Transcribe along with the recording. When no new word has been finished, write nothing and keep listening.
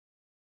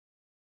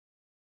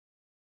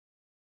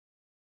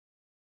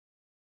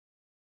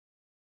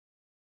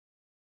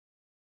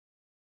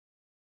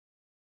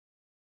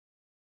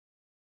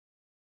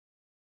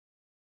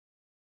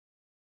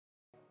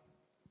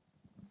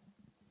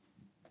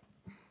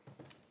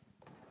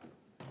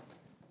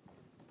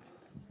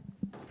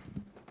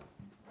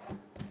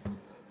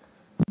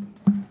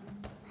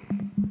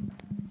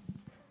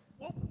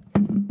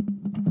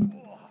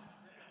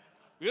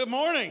Good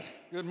morning.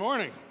 Good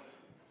morning.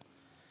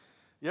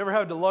 You ever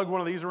had to lug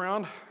one of these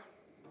around?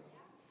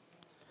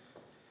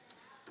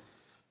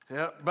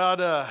 Yeah,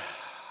 about,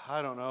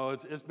 I don't know,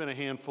 it's been a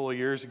handful of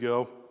years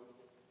ago.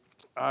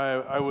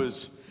 I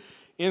was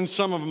in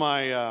some of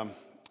my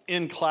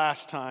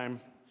in-class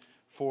time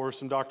for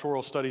some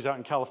doctoral studies out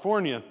in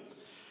California,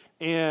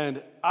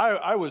 and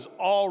I was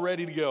all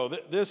ready to go.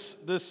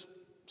 This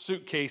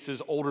suitcase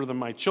is older than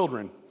my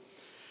children.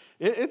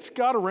 It's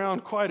got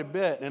around quite a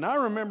bit, and I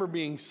remember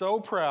being so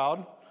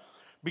proud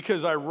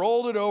because I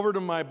rolled it over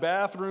to my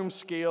bathroom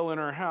scale in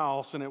our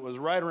house, and it was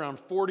right around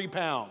 40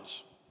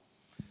 pounds.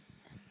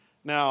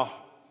 Now,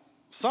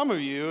 some of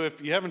you, if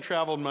you haven't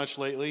traveled much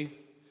lately,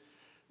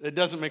 it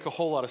doesn't make a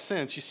whole lot of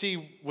sense. You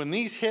see, when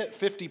these hit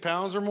 50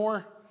 pounds or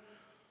more,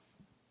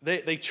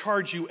 they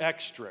charge you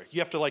extra.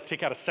 You have to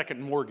take out a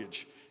second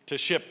mortgage to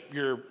ship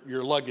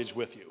your luggage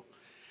with you.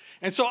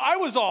 And so I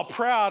was all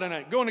proud,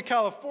 and going to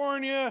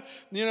California,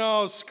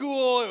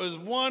 school, it was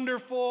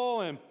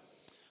wonderful. And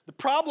the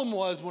problem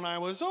was when I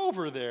was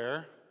over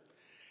there,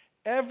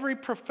 every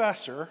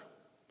professor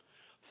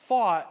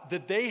thought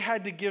that they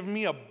had to give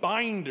me a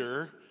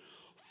binder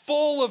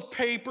full of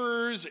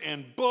papers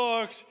and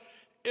books.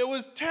 It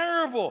was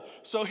terrible.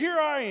 So here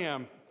I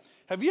am.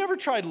 Have you ever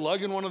tried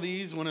lugging one of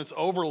these when it's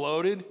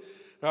overloaded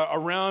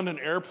around an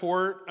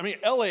airport? I mean,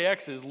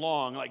 LAX is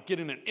long, like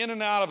getting in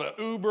and out of an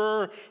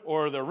Uber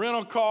or the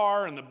rental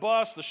car and the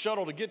bus, the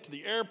shuttle to get to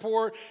the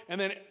airport.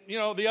 And then,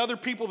 the other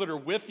people that are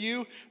with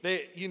you,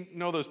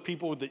 those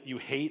people that you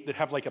hate that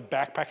have like a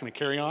backpack and a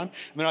carry-on, and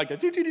they're like,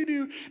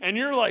 do-do-do-do, and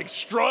you're like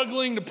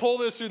struggling to pull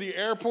this through the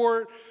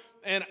airport.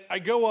 And I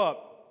go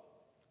up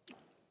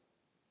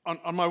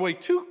on my way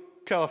to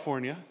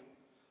California.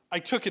 I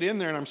took it in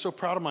there, and I'm so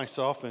proud of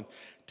myself, and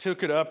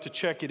took it up to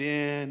check it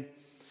in.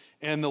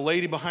 And the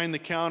lady behind the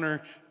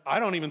counter, I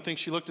don't even think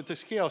she looked at the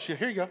scale. She said,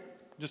 here you go,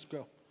 just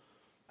go.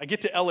 I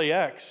get to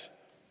LAX,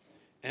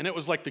 and it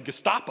was like the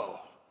Gestapo.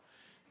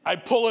 I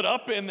pull it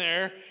up in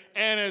there,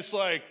 and it's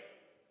like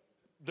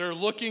they're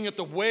looking at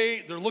the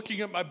weight, they're looking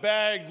at my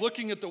bag,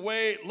 looking at the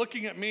weight,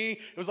 looking at me.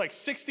 It was like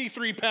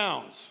 63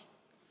 pounds.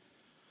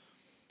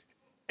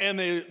 And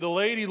the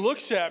lady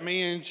looks at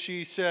me, and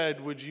she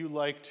said, would you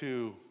like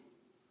to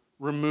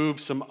remove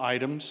some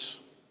items?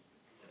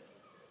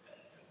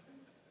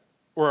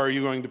 Or are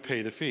you going to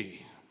pay the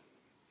fee?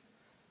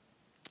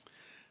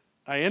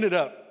 I ended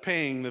up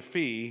paying the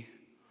fee.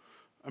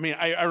 I mean,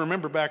 I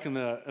remember back in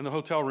the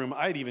hotel room,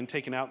 I'd even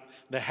taken out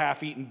the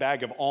half-eaten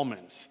bag of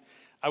almonds.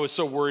 I was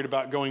so worried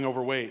about going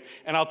overweight.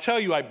 And I'll tell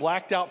you, I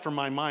blacked out from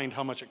my mind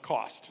how much it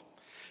cost.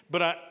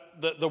 But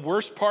the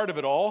worst part of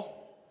it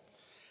all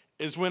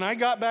is when I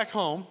got back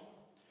home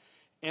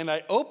and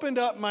I opened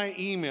up my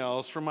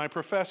emails from my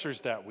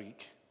professors that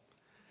week,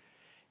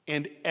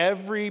 and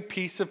every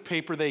piece of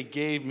paper they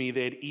gave me,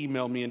 they'd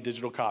emailed me in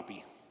digital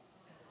copy.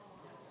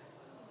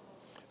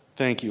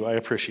 Thank you. I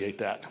appreciate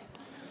that.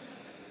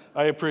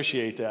 I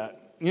appreciate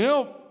that.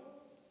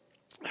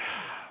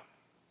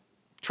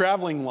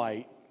 Traveling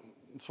light,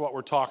 that's what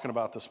we're talking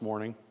about this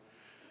morning.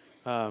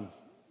 We're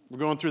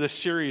going through this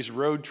series,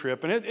 Road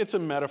Trip, and it's a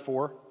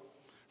metaphor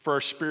for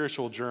our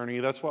spiritual journey.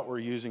 That's what we're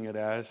using it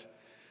as.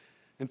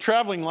 And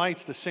traveling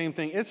light's the same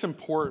thing. It's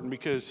important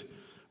because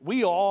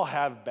we all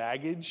have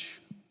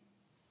baggage.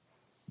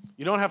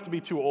 You don't have to be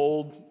too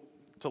old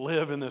to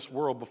live in this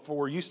world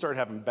before you start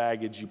having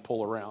baggage you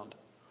pull around.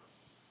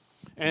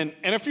 And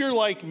if you're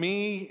like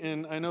me,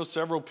 and I know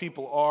several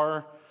people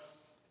are,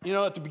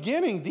 at the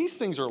beginning, these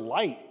things are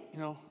light.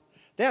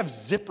 They have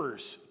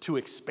zippers to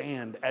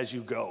expand as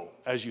you go,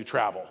 as you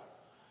travel.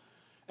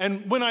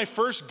 And when I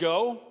first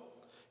go,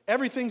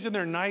 everything's in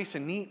there nice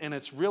and neat, and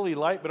it's really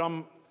light,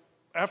 but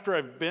after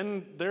I've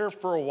been there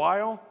for a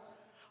while,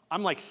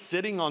 I'm like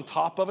sitting on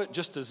top of it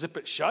just to zip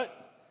it shut.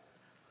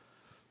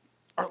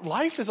 Our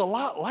life is a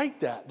lot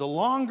like that. The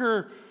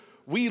longer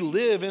we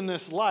live in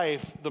this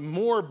life, the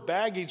more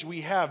baggage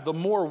we have, the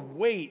more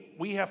weight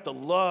we have to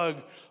lug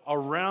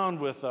around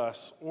with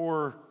us,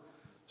 or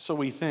so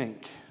we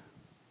think.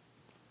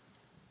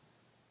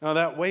 Now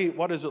that weight,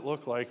 what does it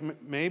look like?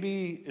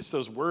 Maybe it's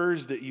those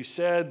words that you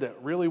said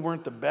that really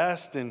weren't the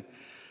best, and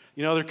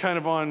they're kind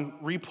of on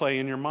replay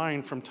in your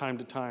mind from time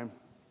to time.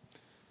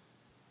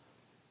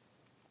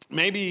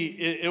 Maybe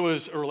it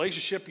was a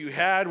relationship you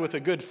had with a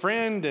good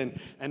friend, and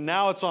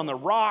now it's on the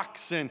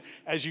rocks, and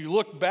as you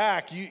look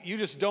back, you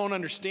just don't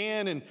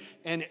understand,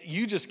 and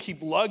you just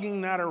keep lugging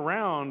that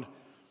around.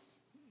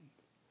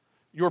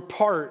 Your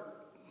part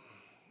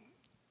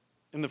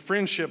in the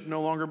friendship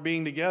no longer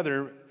being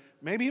together,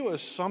 maybe it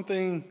was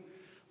something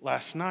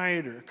last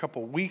night or a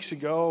couple weeks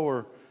ago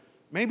or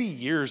maybe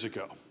years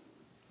ago.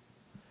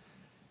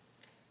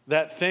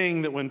 That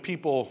thing that when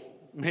people,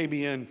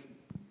 maybe in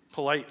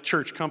polite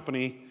church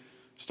company,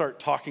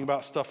 start talking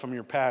about stuff from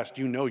your past,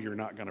 you're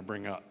not going to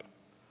bring up.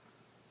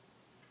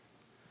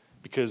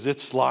 Because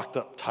it's locked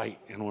up tight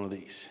in one of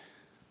these.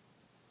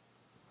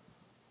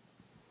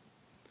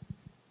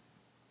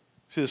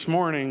 See, this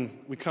morning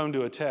we come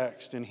to a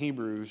text in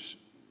Hebrews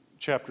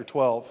chapter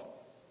 12.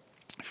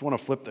 If you want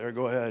to flip there,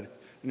 go ahead.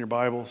 in your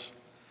Bibles.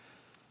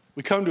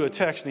 We come to a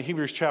text in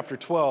Hebrews chapter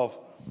 12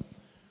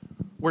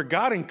 where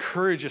God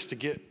encourages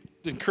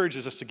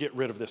us to get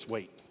rid of this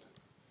weight,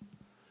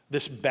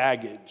 this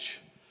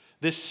baggage,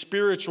 this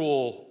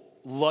spiritual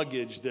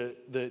luggage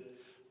that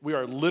we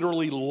are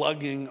literally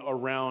lugging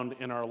around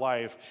in our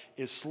life.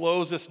 It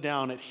slows us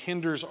down. It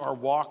hinders our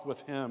walk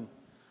with Him.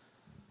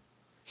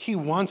 He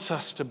wants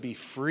us to be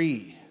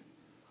free,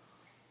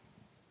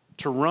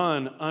 to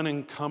run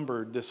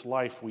unencumbered this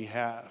life we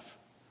have.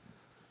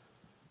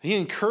 He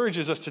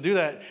encourages us to do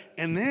that.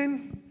 And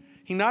then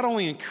He not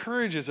only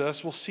encourages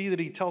us, we'll see that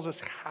He tells us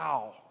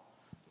how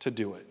to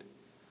do it.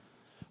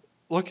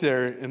 Look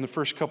there in the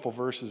first couple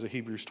verses of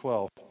Hebrews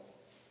 12.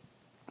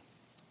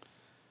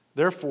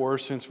 Therefore,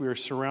 since we are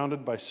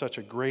surrounded by such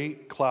a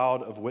great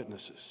cloud of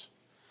witnesses,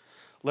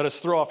 let us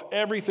throw off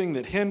everything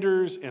that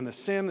hinders and the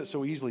sin that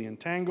so easily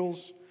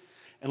entangles,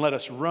 and let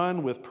us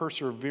run with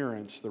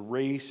perseverance the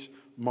race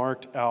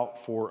marked out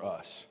for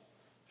us,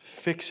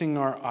 fixing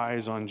our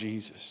eyes on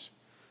Jesus,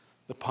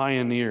 the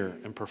pioneer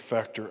and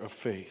perfecter of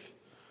faith.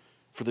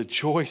 For the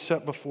joy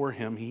set before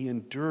Him, He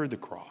endured the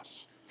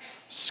cross,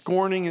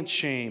 scorning its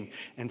shame,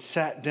 and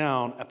sat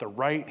down at the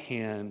right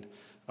hand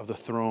of the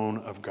throne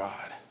of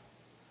God.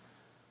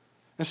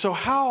 And so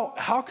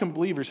how can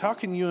believers, how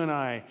can you and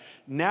I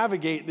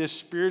navigate this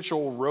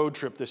spiritual road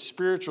trip, this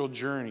spiritual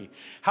journey?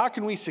 How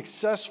can we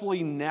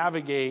successfully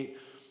navigate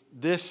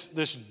this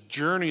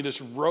journey,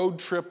 this road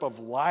trip of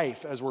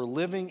life as we're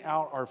living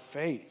out our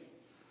faith?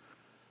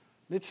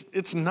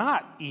 It's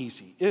not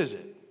easy, is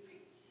it?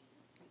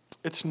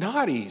 It's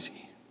not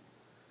easy.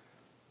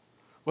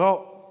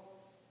 Well,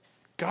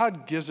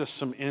 God gives us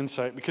some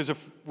insight, because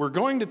if we're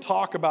going to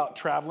talk about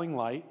traveling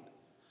light,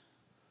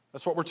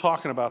 that's what we're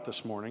talking about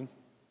this morning.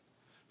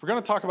 If we're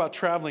going to talk about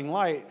traveling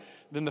light,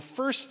 then the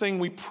first thing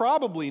we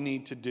probably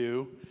need to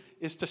do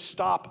is to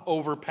stop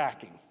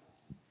overpacking.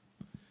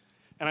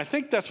 And I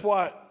think that's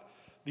what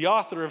the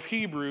author of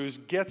Hebrews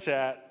gets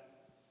at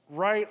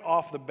right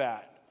off the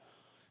bat.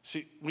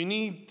 See, we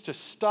need to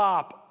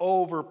stop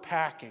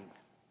overpacking,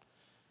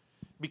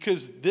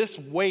 because this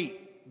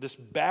weight, this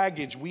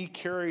baggage we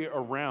carry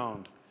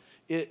around,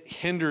 it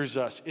hinders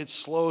us, it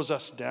slows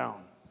us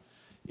down,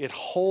 it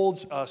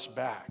holds us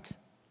back.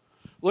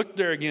 Look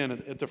there again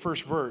at the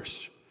first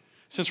verse.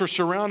 Since we're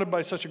surrounded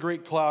by such a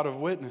great cloud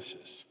of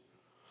witnesses,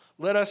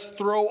 let us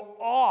throw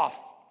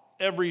off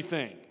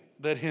everything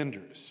that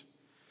hinders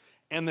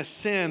and the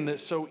sin that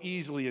so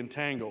easily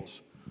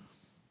entangles.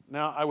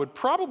 Now, I would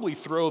probably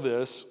throw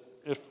this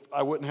if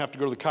I wouldn't have to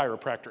go to the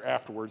chiropractor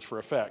afterwards for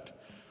effect.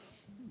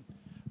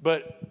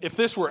 But if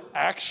this were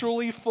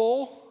actually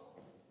full,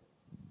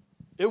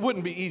 it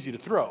wouldn't be easy to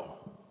throw.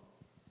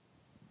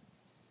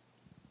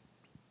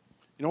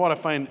 You know what I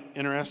find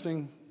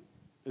interesting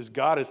is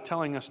God is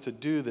telling us to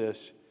do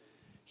this.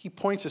 He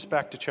points us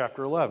back to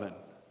chapter 11.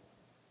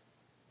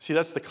 See,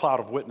 that's the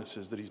cloud of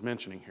witnesses that he's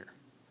mentioning here.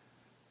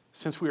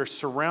 Since we are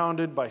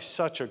surrounded by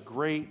such a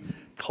great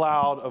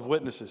cloud of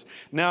witnesses.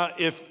 Now,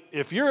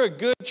 if you're a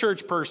good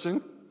church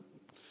person,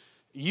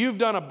 you've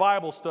done a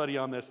Bible study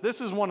on this.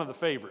 This is one of the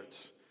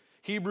favorites.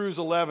 Hebrews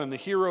 11, the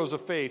heroes of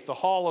faith, the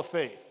hall of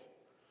faith.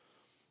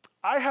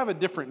 I have a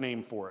different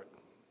name for it.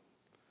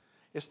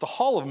 It's the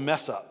hall of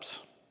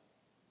mess-ups.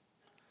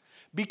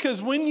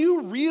 Because when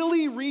you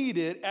really read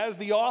it as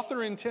the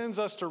author intends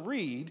us to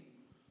read,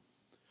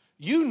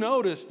 you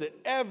notice that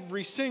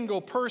every single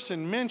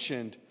person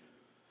mentioned,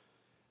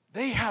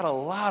 they had a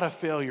lot of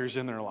failures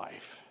in their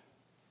life.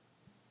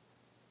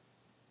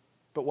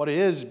 But what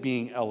is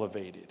being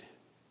elevated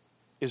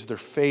is their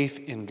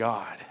faith in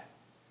God.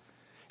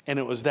 And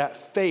it was that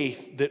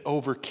faith that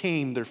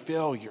overcame their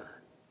failure.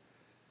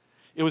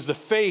 It was the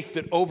faith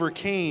that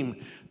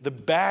overcame the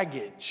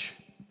baggage.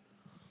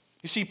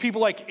 You see, people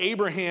like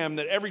Abraham,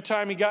 that every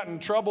time he got in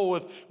trouble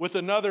with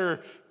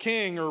another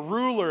king or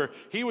ruler,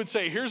 he would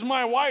say, here's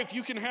my wife,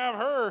 you can have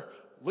her,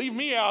 leave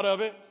me out of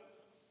it.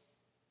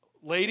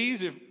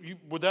 Ladies,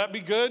 would that be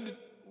good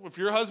if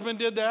your husband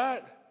did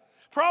that?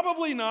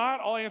 Probably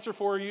not, I'll answer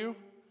for you.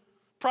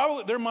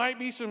 Probably, there might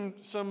be some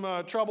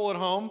trouble at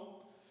home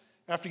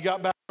after you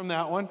got back from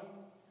that one.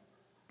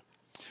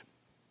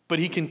 But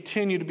he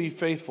continued to be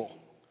faithful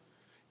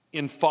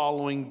in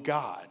following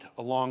God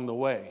along the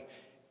way,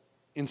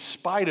 in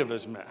spite of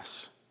his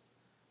mess,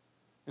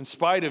 in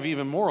spite of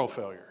even moral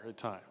failure at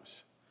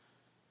times.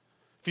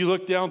 If you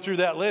look down through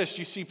that list,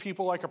 you see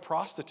people like a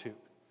prostitute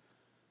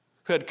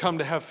who had come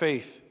to have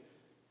faith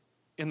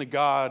in the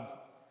God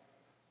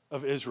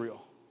of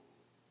Israel.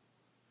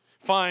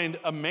 Find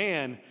a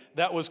man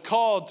that was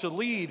called to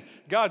lead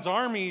God's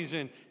armies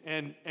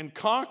and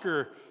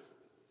conquer,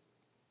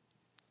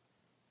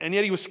 and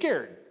yet he was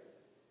scared.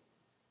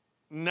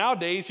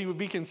 Nowadays, he would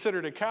be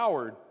considered a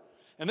coward.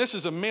 And this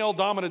is a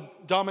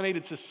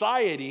male-dominated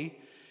society.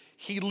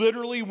 He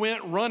literally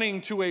went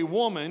running to a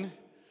woman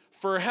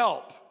for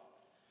help.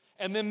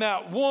 And then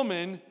that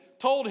woman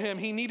told him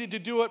he needed to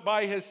do it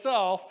by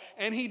himself,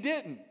 and he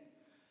didn't.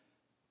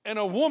 And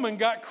a woman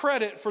got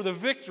credit for the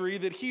victory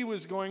that he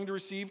was going to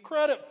receive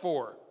credit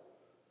for.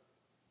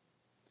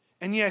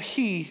 And yet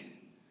he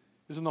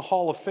is in the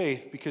hall of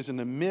faith because in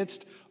the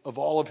midst of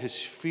all of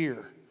his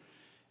fear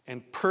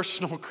and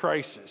personal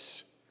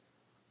crisis,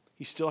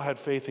 he still had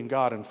faith in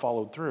God and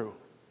followed through.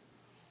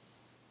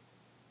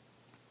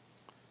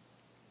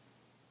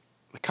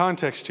 The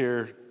context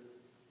here,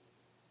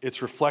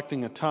 it's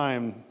reflecting a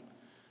time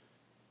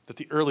that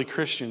the early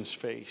Christians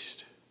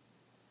faced,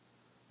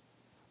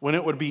 when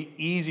it would be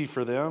easy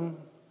for them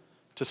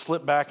to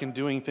slip back in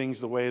doing things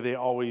the way they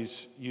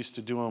always used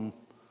to do them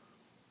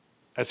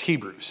as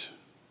Hebrews.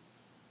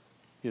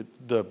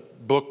 The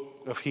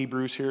book of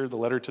Hebrews here, the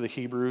letter to the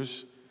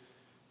Hebrews,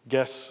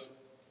 guess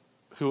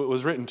who it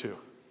was written to?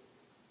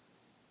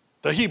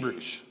 The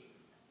Hebrews.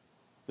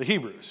 The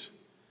Hebrews.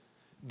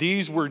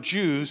 These were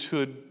Jews who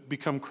had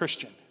become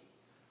Christian.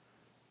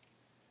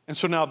 And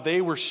so now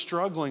they were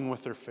struggling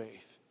with their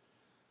faith.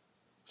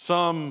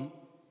 Some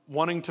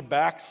wanting to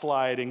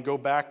backslide and go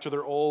back to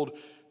their old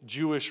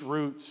Jewish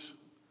roots.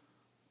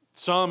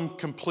 Some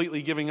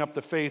completely giving up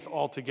the faith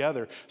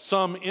altogether.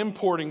 Some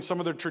importing some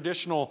of their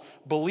traditional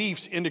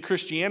beliefs into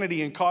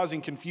Christianity and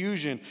causing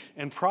confusion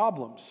and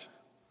problems.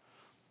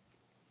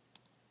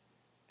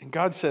 And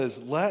God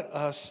says, let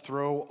us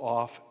throw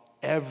off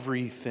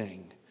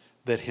everything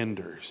that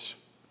hinders.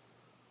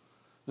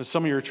 Now,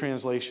 some of your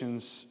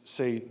translations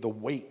say the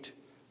weight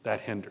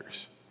that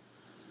hinders.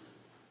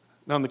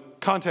 Now, in the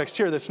context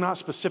here, that's not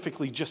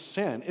specifically just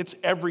sin. It's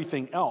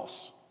everything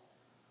else.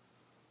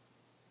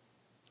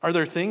 Are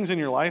there things in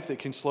your life that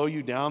can slow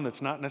you down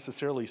that's not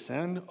necessarily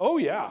sin? Oh,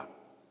 yeah.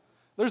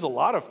 There's a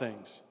lot of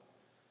things.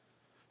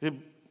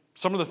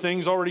 Some of the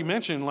things already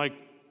mentioned, like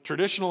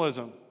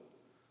traditionalism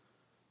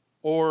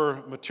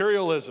or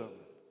materialism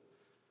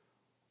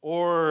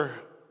or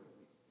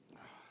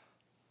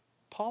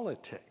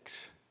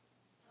politics.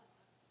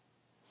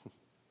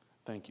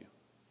 Thank you.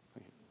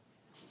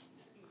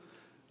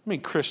 I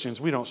mean, Christians,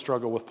 we don't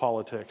struggle with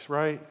politics,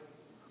 right?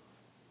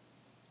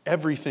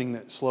 Everything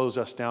that slows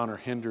us down or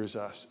hinders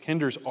us,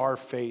 hinders our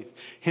faith,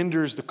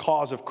 hinders the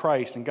cause of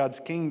Christ and God's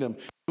kingdom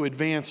to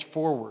advance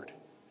forward.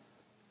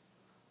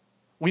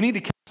 We need to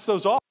cast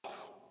those off.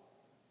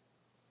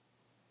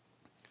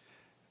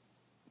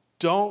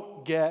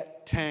 Don't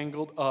get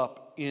tangled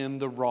up in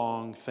the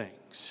wrong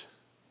things.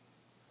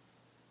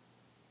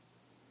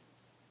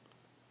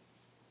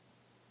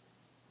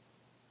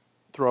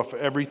 Throw off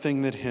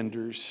everything that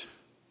hinders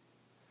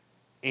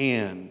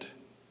and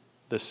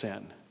the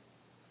sin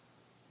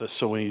that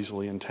so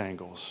easily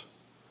entangles.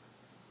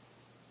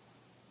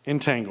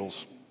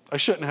 Entangles. I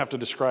shouldn't have to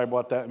describe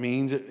what that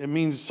means. It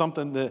means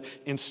something that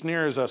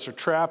ensnares us or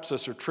traps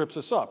us or trips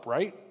us up,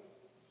 right?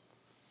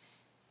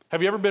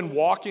 Have you ever been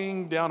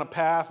walking down a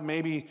path,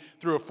 maybe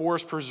through a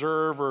forest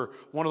preserve or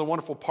one of the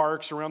wonderful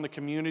parks around the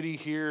community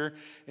here,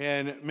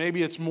 and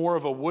maybe it's more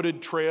of a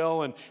wooded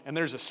trail and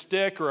there's a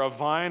stick or a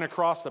vine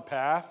across the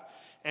path,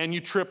 and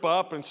you trip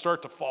up and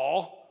start to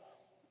fall?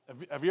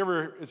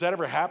 Has that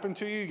ever happened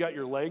to you? You got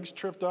your legs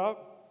tripped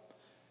up?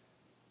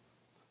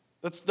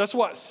 That's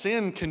what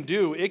sin can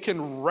do. It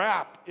can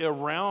wrap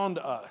around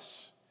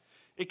us.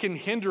 It can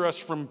hinder us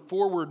from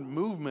forward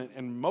movement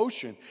and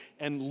motion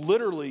and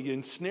literally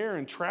ensnare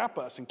and trap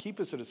us and keep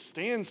us at a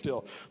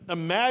standstill.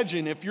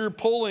 Imagine if you're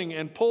pulling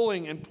and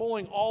pulling and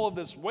pulling all of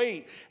this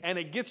weight and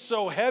it gets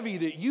so heavy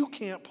that you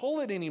can't pull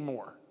it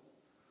anymore.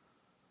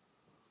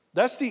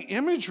 That's the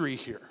imagery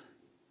here.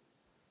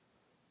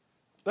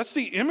 That's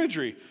the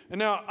imagery. And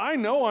now I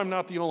know I'm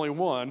not the only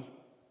one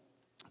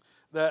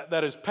that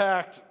has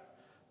packed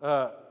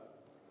a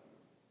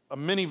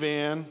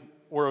minivan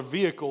or a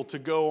vehicle to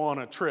go on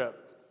a trip.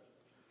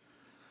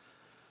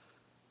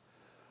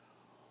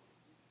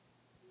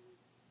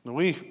 Now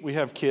we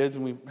have kids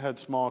and we've had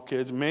small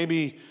kids.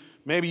 Maybe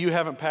you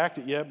haven't packed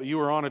it yet, but you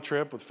were on a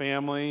trip with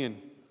family and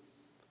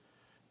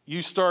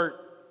you start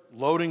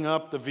loading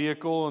up the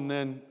vehicle, and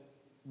then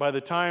by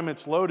the time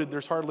it's loaded,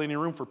 there's hardly any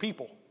room for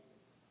people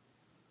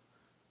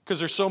because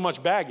there's so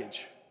much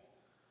baggage.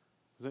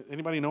 Does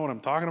anybody know what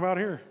I'm talking about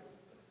here?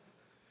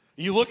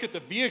 You look at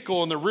the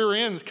vehicle and the rear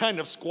end's kind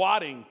of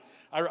squatting.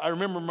 I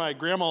remember my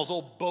grandma's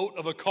old boat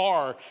of a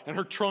car and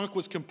her trunk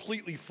was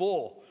completely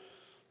full.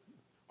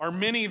 Our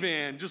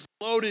minivan just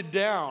loaded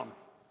down.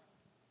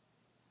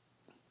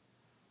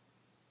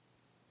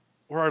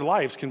 Or our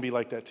lives can be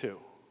like that too,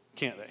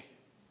 can't they?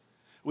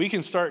 We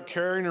can start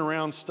carrying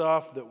around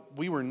stuff that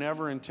we were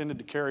never intended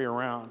to carry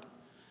around.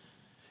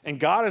 And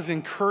God is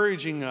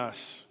encouraging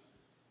us.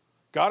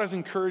 God is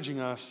encouraging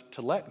us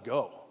to let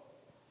go.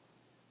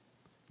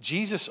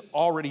 Jesus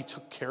already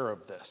took care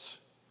of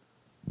this.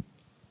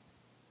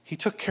 He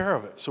took care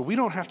of it, so we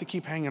don't have to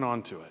keep hanging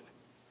on to it.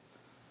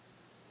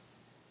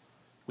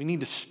 We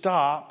need to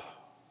stop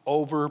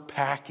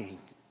overpacking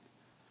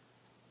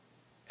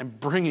and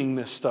bringing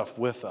this stuff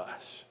with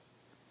us.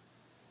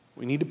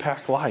 We need to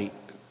pack light.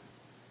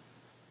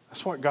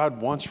 That's what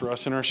God wants for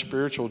us in our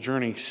spiritual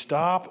journey.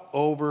 Stop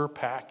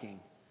overpacking.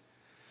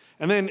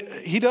 And then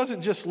he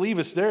doesn't just leave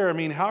us there. I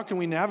mean, how can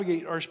we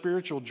navigate our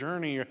spiritual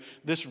journey or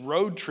this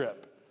road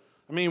trip?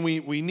 I mean,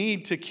 we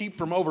need to keep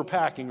from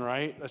overpacking,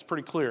 right? That's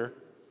pretty clear.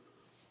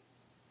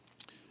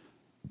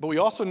 But we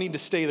also need to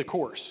stay the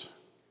course.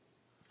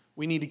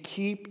 We need to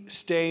keep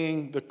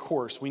staying the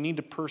course. We need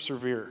to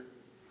persevere.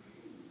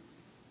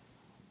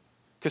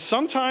 Because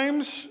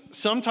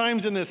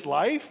sometimes in this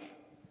life,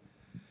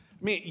 I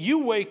mean, you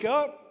wake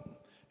up,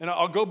 and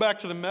I'll go back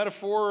to the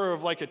metaphor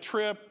of like a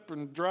trip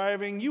and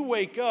driving. You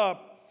wake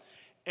up,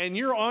 and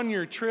you're on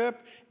your trip,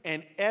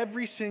 and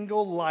every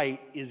single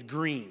light is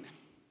green.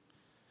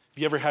 Have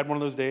you ever had one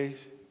of those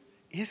days?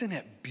 Isn't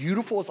it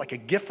beautiful? It's like a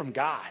gift from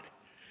God.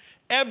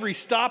 Every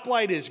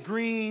stoplight is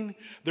green.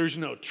 There's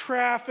no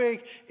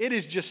traffic. It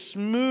is just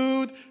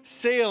smooth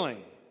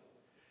sailing.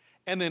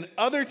 And then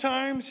other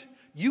times,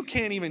 you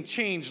can't even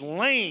change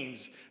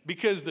lanes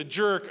because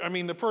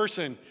the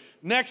person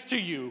next to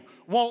you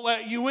won't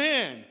let you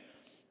in.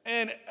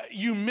 And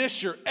you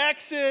miss your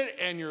exit,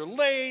 and you're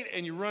late,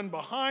 and you run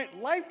behind.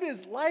 Life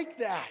is like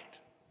that.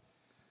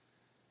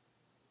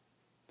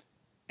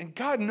 And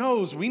God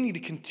knows we need to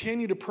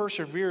continue to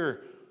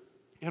persevere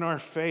in our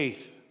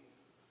faith,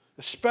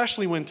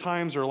 especially when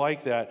times are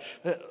like that.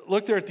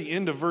 Look there at the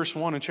end of verse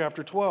 1 in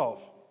chapter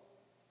 12.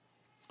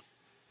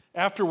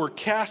 After we're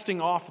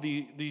casting off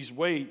these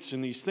weights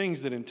and these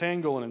things that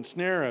entangle and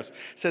ensnare us, it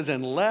says,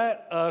 and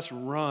let us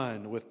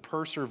run with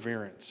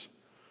perseverance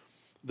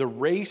the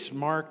race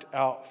marked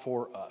out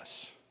for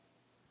us.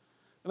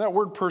 And that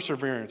word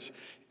perseverance,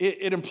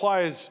 it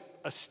implies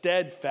a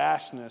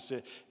steadfastness.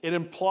 It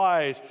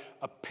implies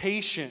a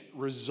patient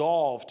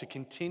resolve to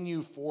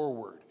continue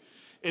forward.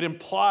 It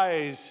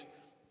implies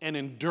an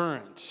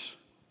endurance,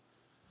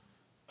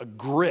 a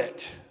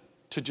grit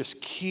to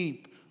just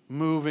keep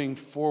moving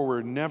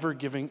forward, never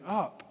giving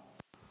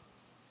up.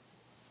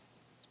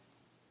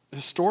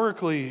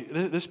 Historically,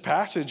 this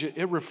passage,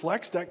 it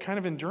reflects that kind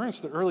of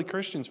endurance the early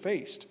Christians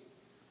faced.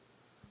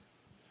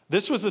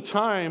 This was a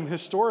time,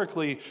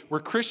 historically, where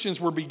Christians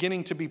were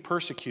beginning to be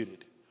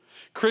persecuted.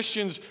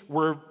 Christians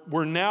were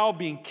now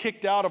being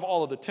kicked out of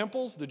all of the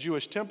temples, the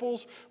Jewish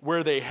temples,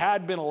 where they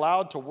had been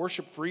allowed to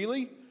worship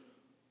freely.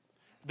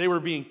 They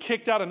were being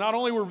kicked out, and not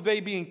only were they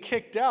being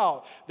kicked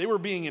out, they were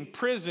being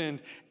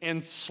imprisoned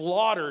and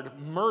slaughtered,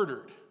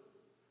 murdered.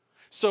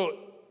 So,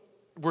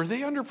 were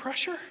they under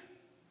pressure?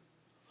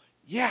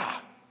 Yeah.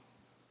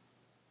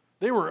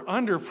 They were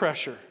under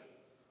pressure.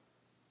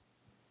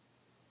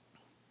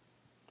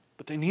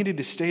 But they needed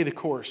to stay the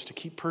course, to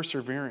keep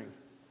persevering.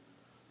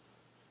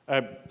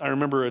 I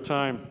remember a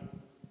time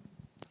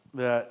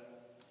that,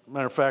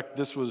 matter of fact,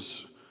 this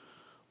was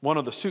one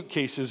of the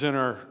suitcases in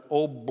our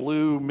old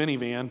blue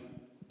minivan.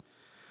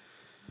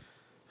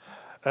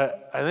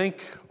 I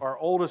think our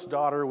oldest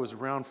daughter was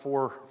around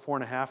four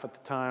and a half at the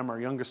time. Our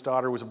youngest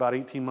daughter was about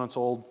 18 months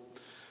old.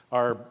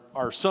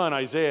 Our son,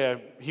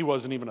 Isaiah, he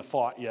wasn't even a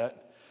thought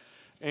yet.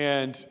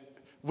 And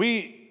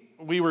we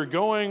were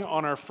going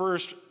on our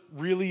first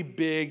really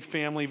big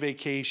family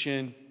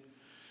vacation.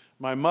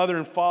 My mother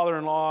and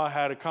father-in-law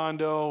had a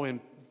condo in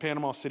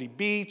Panama City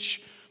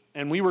Beach,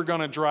 and we were going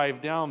to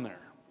drive down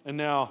there. And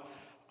now,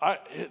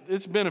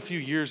 it's been a few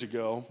years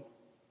ago.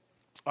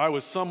 I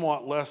was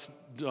somewhat less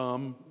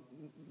dumb.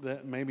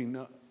 That maybe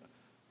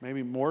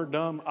more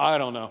dumb. I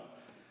don't know.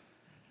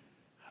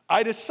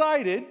 I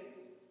decided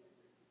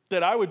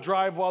that I would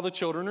drive while the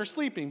children are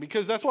sleeping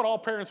because that's what all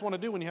parents want to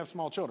do when you have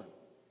small children.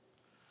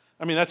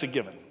 I mean, that's a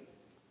given.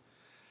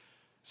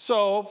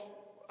 So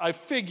I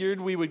figured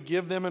we would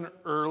give them an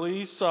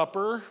early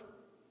supper,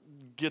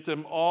 get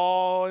them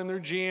all in their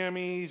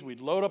jammies.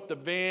 We'd load up the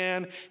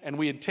van and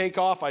we'd take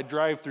off. I'd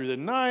drive through the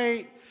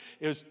night.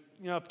 It was,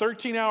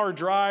 13-hour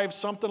drive,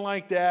 something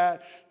like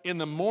that. In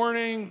the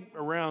morning,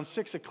 around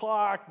 6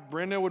 o'clock,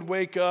 Brenda would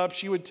wake up.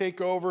 She would take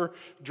over,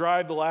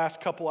 drive the last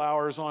couple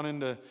hours on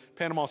into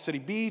Panama City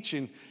Beach,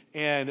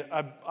 and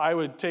I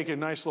would take a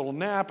nice little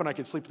nap, and I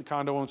could sleep at the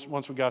condo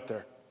once we got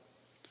there.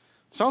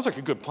 Sounds like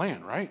a good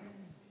plan, right?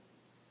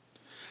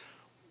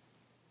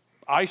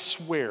 I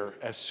swear,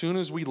 as soon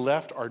as we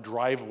left our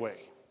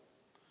driveway,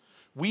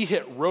 we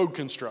hit road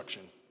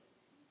construction.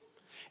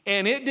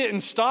 And it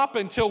didn't stop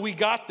until we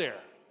got there.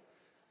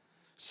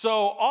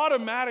 So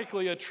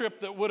automatically a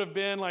trip that would have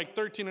been like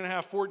 13 and a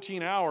half,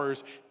 14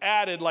 hours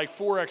added like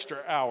 4 extra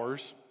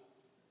hours.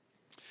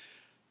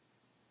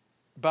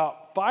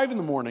 About 5 in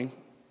the morning,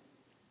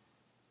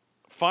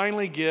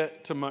 finally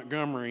get to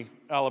Montgomery,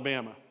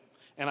 Alabama.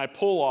 And I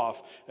pull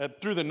off.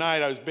 Through the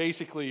night, I was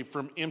basically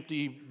from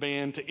empty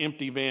van to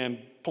empty van,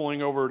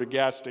 pulling over at a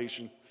gas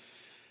station.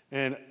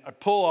 And I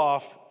pull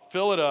off,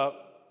 fill it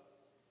up.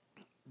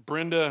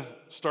 Brenda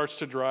starts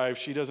to drive.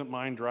 She doesn't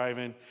mind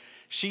driving.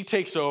 She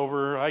takes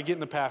over. I get in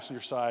the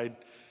passenger side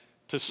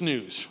to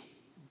snooze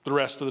the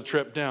rest of the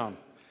trip down.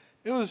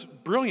 It was a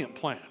brilliant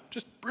plan,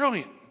 just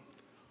brilliant.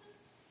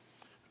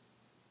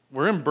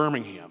 We're in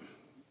Birmingham.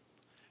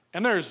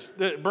 And there's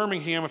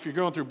Birmingham, if you're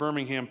going through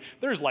Birmingham,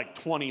 there's like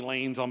 20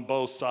 lanes on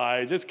both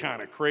sides. It's kind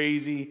of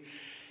crazy.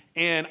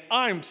 And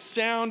I'm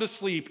sound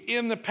asleep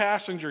in the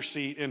passenger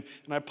seat. And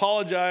I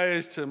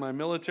apologize to my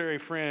military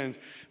friends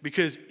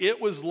because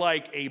it was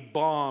like a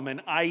bomb,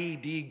 an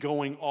IED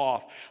going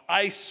off.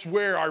 I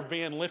swear our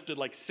van lifted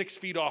like 6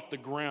 feet off the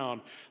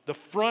ground. The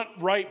front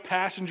right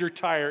passenger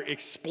tire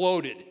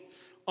exploded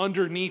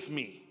underneath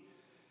me.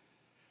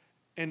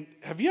 And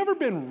have you ever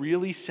been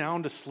really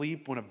sound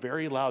asleep when a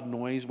very loud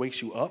noise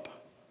wakes you up?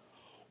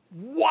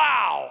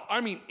 Wow! I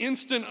mean,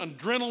 instant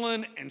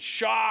adrenaline and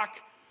shock.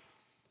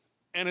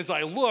 And as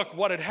I look,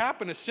 what had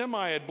happened, a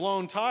semi had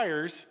blown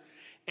tires,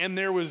 and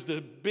there was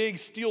the big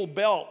steel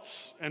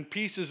belts and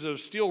pieces of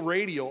steel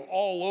radial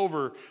all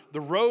over the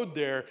road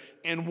there,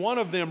 and one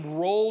of them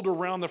rolled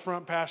around the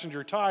front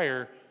passenger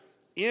tire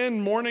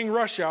in morning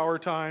rush hour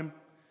time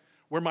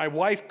where my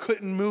wife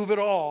couldn't move at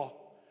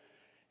all,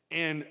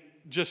 and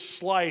just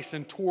sliced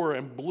and tore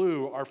and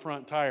blew our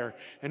front tire.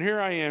 And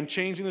here I am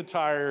changing the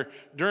tire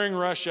during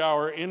rush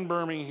hour in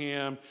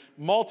Birmingham,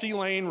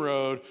 multi-lane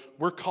road.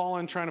 We're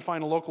calling, trying to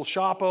find a local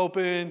shop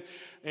open.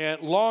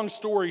 And long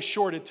story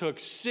short, it took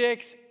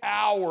 6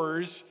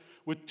 hours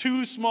with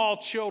 2 small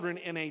children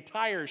in a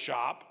tire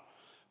shop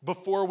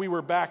before we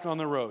were back on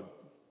the road.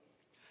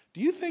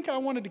 Do you think I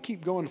wanted to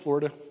keep going to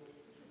Florida?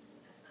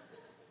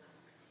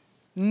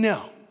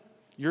 No,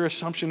 your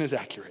assumption is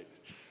accurate.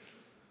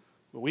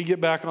 But we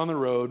get back on the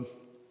road,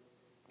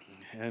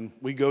 and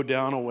we go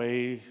down a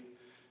way,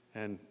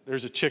 and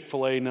there's a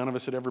Chick-fil-A. None of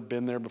us had ever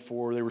been there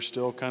before. They were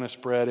still kind of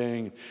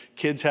spreading.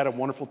 Kids had a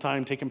wonderful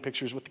time taking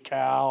pictures with the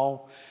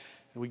cow.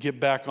 And we get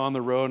back on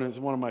the road, and it's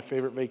one of my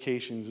favorite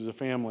vacations as a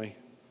family.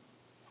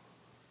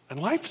 And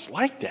life's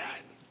like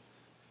that.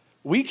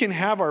 We can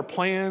have our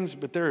plans,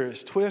 but there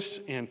is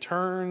twists and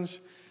turns.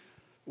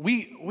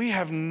 We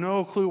have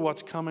no clue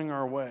what's coming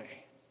our way.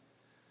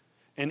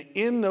 And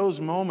in those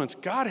moments,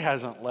 God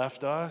hasn't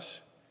left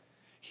us.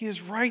 He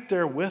is right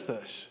there with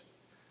us.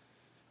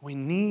 We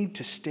need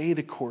to stay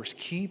the course,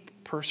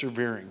 keep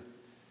persevering,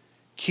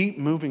 keep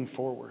moving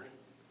forward.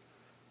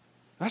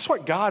 That's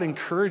what God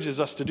encourages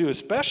us to do,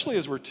 especially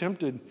as we're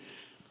tempted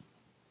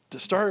to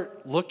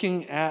start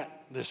looking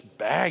at this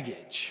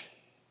baggage,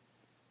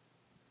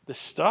 the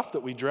stuff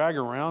that we drag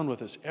around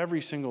with us every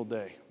single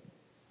day.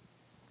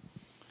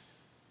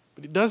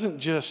 But He doesn't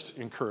just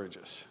encourage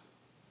us.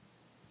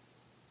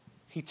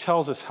 He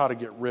tells us how to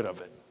get rid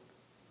of it.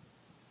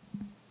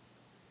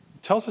 He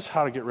tells us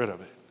how to get rid of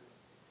it.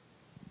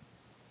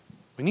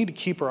 We need to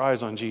keep our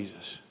eyes on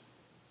Jesus.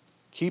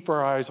 Keep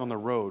our eyes on the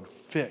road,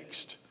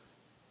 fixed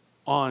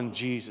on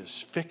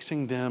Jesus,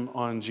 fixing them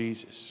on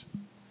Jesus.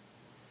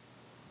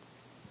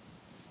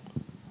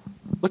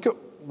 Look at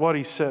what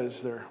he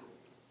says there.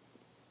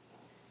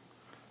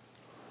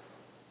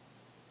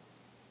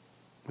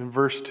 In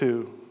verse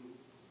 2.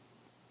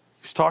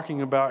 He's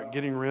talking about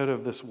getting rid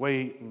of this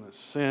weight and the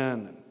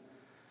sin, and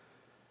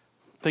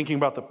thinking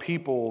about the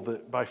people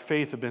that by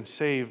faith have been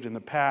saved in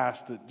the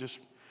past that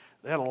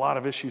they had a lot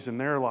of issues in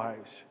their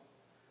lives.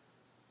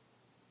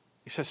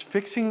 He says,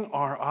 fixing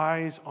our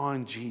eyes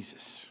on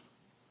Jesus,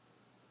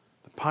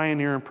 the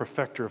pioneer and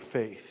perfecter of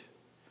faith.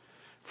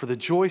 For the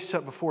joy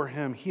set before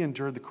him, he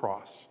endured the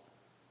cross,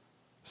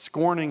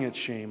 scorning its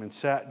shame, and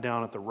sat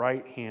down at the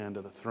right hand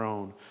of the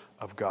throne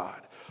of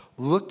God.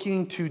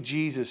 Looking to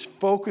Jesus,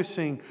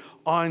 focusing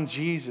on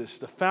Jesus,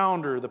 the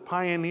founder, the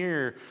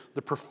pioneer,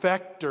 the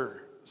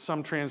perfecter,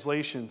 some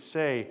translations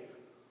say.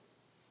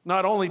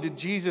 Not only did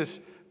Jesus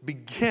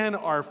begin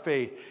our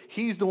faith,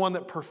 he's the one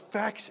that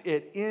perfects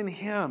it. In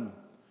him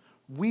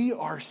we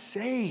are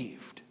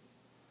saved.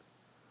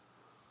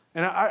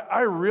 And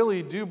I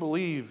really do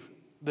believe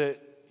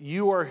that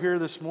you are here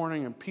this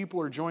morning and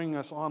people are joining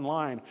us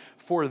online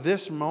for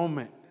this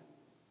moment.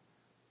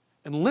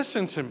 And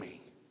listen to me.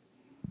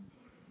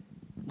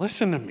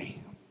 Listen to me.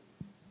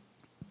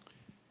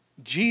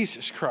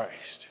 Jesus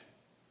Christ,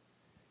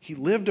 he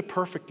lived a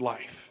perfect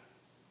life.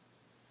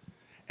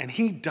 And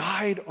he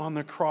died on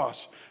the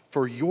cross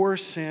for your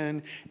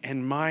sin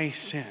and my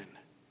sin.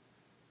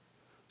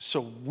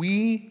 So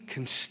we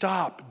can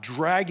stop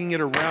dragging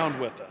it around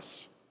with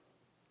us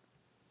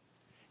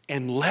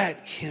and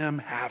let him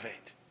have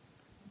it.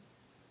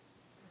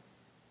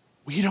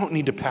 We don't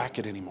need to pack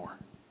it anymore.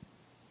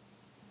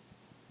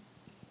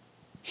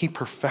 He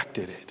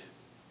perfected it.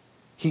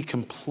 He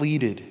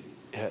completed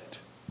it.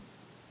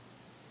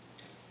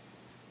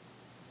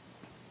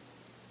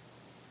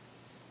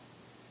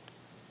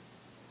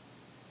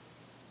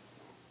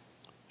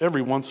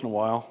 Every once in a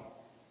while,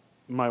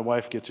 my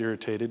wife gets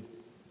irritated.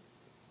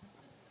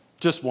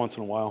 Just once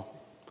in a while.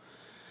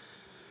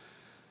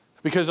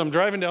 Because I'm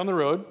driving down the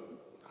road,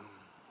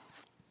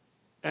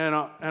 and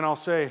I'll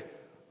say,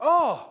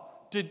 "Oh,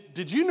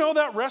 did you know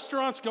that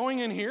restaurant's going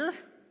in here?"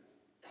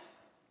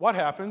 What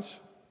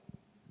happens?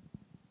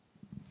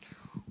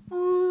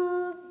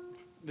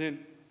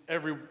 Then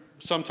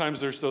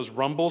sometimes there's those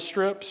rumble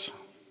strips.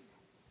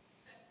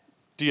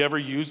 Do you ever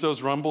use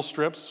those rumble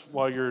strips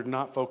while you're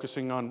not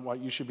focusing on what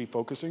you should be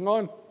focusing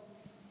on?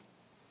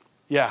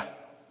 Yeah.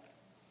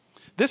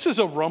 This is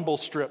a rumble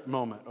strip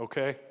moment,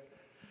 okay?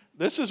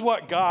 This is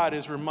what God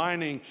is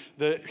reminding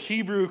the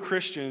Hebrew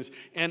Christians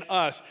and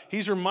us.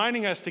 He's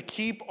reminding us to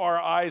keep our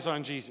eyes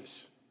on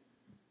Jesus.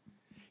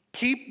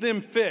 Keep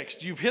them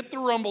fixed. You've hit the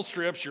rumble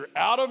strips. You're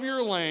out of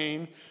your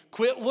lane.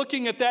 Quit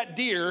looking at that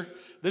deer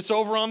that's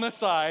over on the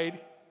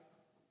side.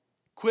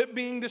 Quit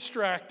being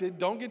distracted.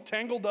 Don't get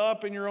tangled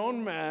up in your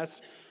own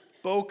mess.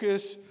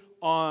 Focus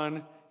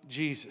on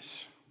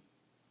Jesus.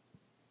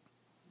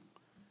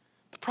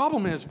 The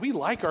problem is we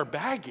like our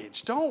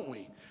baggage, don't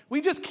we? We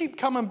just keep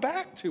coming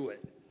back to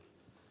it.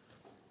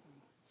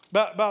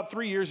 About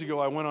 3 years ago,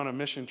 I went on a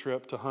mission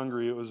trip to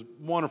Hungary. It was a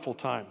wonderful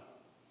time.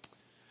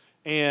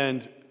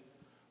 And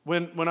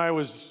when I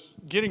was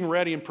getting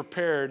ready and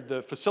prepared,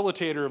 the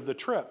facilitator of the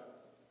trip,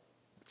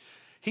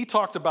 he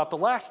talked about the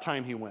last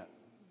time he went.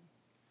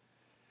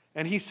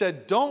 And he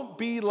said, don't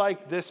be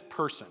like this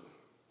person.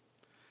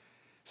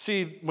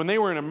 See, when they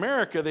were in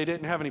America, they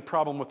didn't have any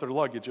problem with their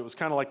luggage. It was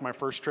kind of like my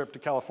first trip to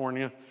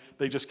California.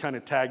 They just kind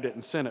of tagged it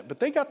and sent it. But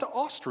they got to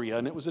Austria,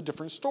 and it was a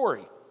different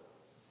story.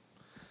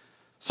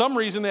 Some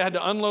reason they had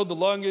to unload the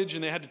luggage,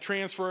 and they had to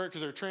transfer it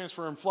because they're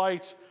transferring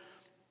flights.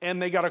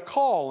 And they got a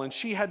call, and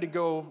she had to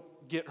go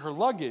get her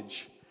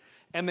luggage.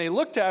 And they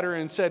looked at her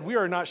and said, we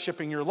are not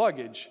shipping your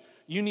luggage.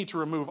 You need to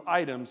remove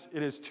items.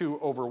 It is too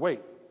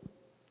overweight.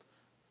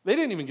 They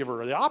didn't even give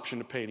her the option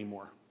to pay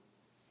anymore.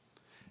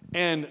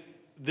 And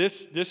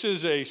this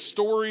is a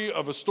story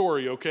of a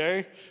story,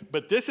 okay?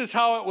 But this is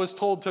how it was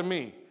told to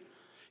me.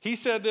 He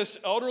said this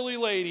elderly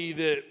lady,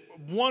 that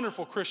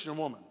wonderful Christian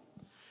woman,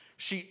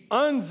 she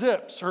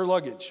unzips her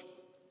luggage.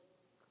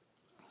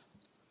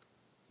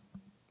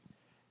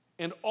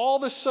 And all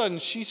of a sudden,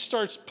 she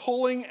starts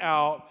pulling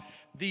out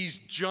these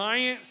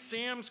giant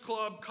Sam's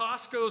Club,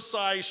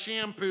 Costco-sized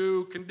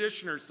shampoo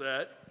conditioner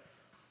set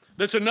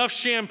that's enough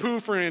shampoo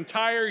for an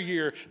entire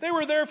year. They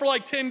were there for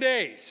like 10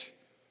 days.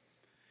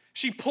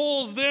 She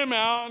pulls them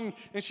out,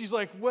 and she's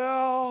like,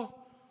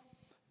 well,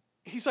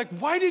 he's like,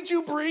 why did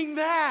you bring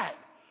that?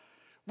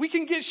 We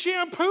can get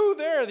shampoo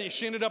there.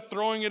 She ended up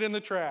throwing it in the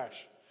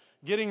trash,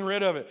 getting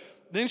rid of it.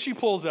 Then she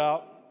pulls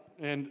out,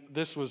 and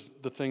this was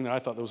the thing that I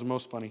thought that was the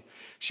most funny.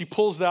 She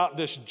pulls out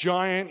this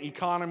giant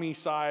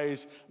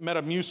economy-size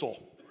Metamucil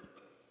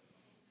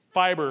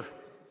fiber.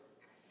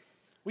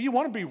 Well, you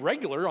want to be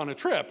regular on a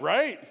trip,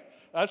 right?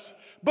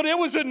 But it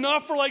was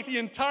enough for like the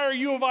entire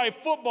U of I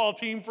football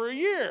team for a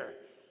year.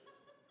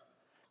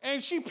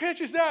 And she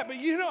pitches that. But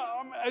you know,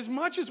 as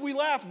much as we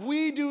laugh,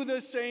 we do the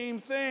same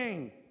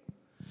thing.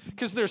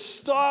 Because there's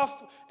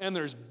stuff and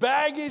there's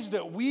baggage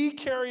that we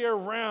carry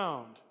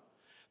around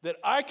that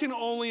I can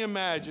only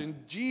imagine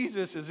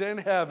Jesus is in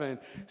heaven,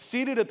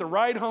 seated at the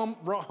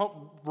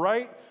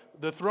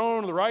the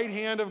throne, the right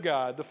hand of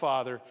God, the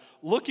Father,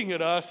 looking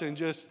at us and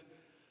just,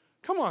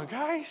 come on,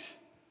 guys.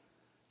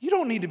 You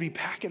don't need to be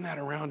packing that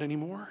around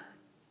anymore.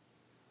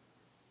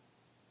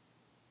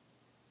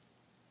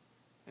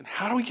 And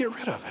how do we get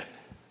rid of it?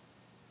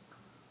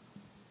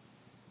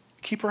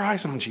 Keep our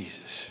eyes on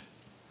Jesus.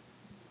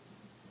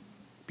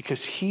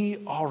 Because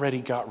he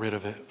already got rid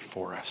of it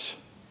for us.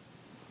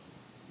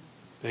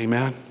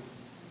 Amen.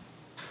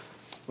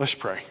 Let's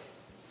pray.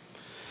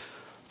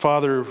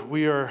 Father,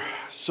 we are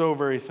so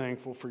very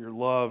thankful for your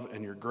love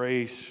and your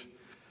grace.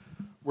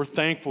 We're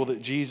thankful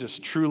that Jesus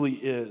truly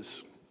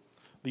is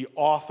the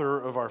author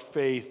of our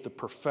faith, the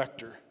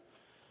perfecter,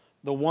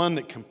 the one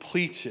that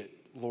completes it,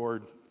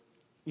 Lord.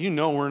 You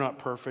know we're not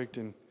perfect.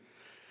 And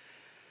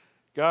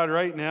God,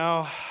 right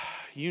now,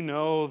 you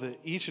know that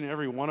each and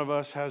every one of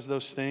us has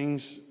those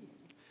things.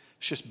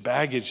 It's just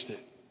baggage that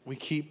we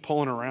keep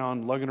pulling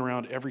around, lugging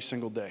around every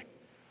single day.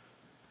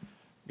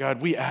 God,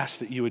 we ask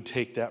that you would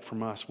take that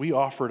from us. We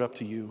offer it up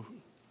to you.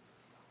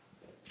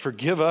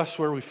 Forgive us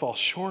where we fall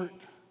short.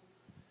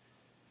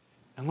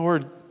 And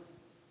Lord,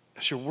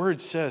 as your word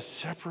says,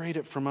 separate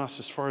it from us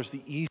as far as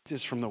the east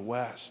is from the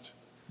west.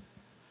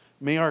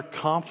 May our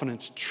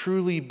confidence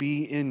truly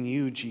be in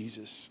you,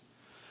 Jesus.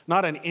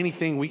 Not in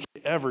anything we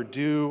could ever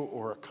do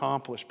or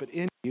accomplish, but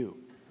in you.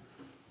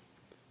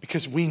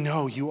 Because we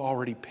know you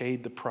already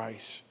paid the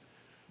price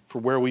for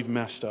where we've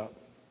messed up.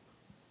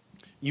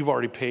 You've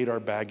already paid our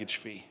baggage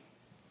fee.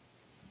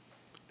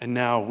 And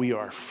now we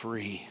are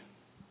free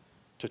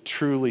to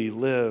truly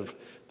live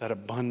that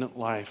abundant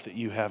life that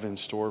you have in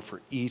store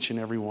for each and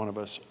every one of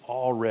us,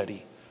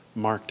 already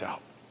marked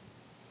out.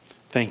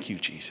 Thank you,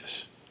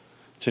 Jesus.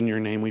 It's in your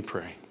name we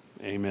pray.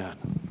 Amen.